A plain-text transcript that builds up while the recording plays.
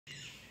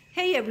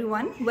Hey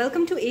everyone,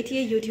 welcome to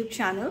ATA YouTube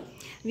channel.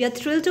 We are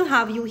thrilled to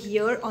have you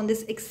here on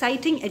this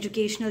exciting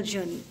educational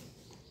journey.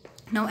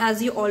 Now,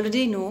 as you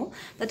already know,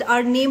 that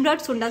our Nem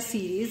Raj Sunda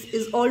series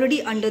is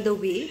already under the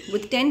way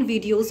with 10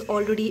 videos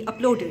already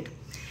uploaded.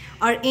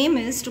 Our aim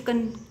is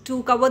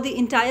to cover the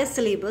entire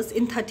syllabus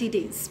in 30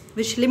 days,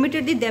 which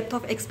limited the depth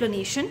of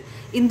explanation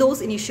in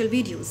those initial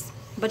videos.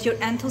 But your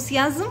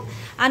enthusiasm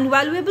and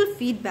valuable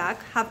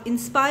feedback have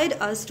inspired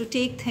us to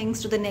take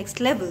things to the next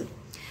level.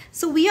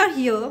 So we are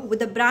here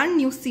with a brand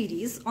new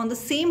series on the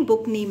same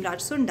book Nem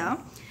Raj Sunda,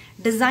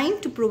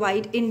 designed to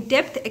provide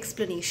in-depth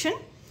explanation.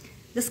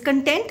 This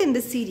content in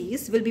this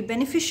series will be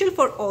beneficial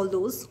for all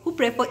those who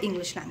prefer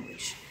English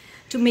language.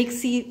 To make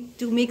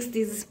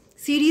this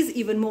series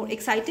even more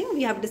exciting,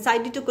 we have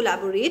decided to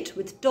collaborate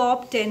with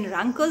top 10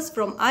 rankers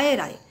from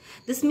IARI.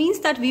 This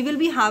means that we will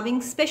be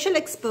having special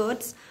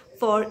experts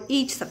for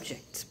each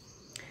subject.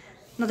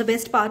 Now, the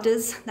best part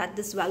is that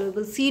this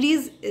valuable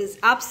series is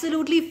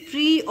absolutely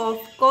free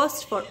of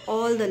cost for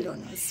all the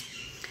learners.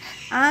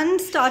 And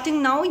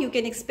starting now, you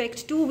can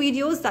expect 2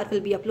 videos that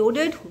will be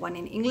uploaded, one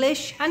in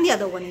English and the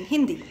other one in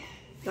Hindi.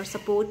 Your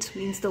support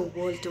means the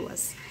world to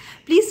us.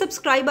 Please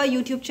subscribe our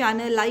YouTube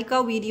channel, like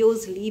our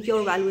videos, leave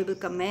your valuable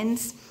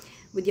comments.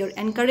 With your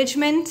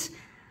encouragement,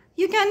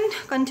 you can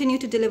continue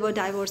to deliver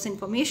diverse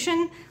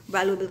information,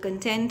 valuable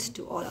content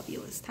to all our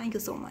viewers. Thank you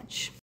so much.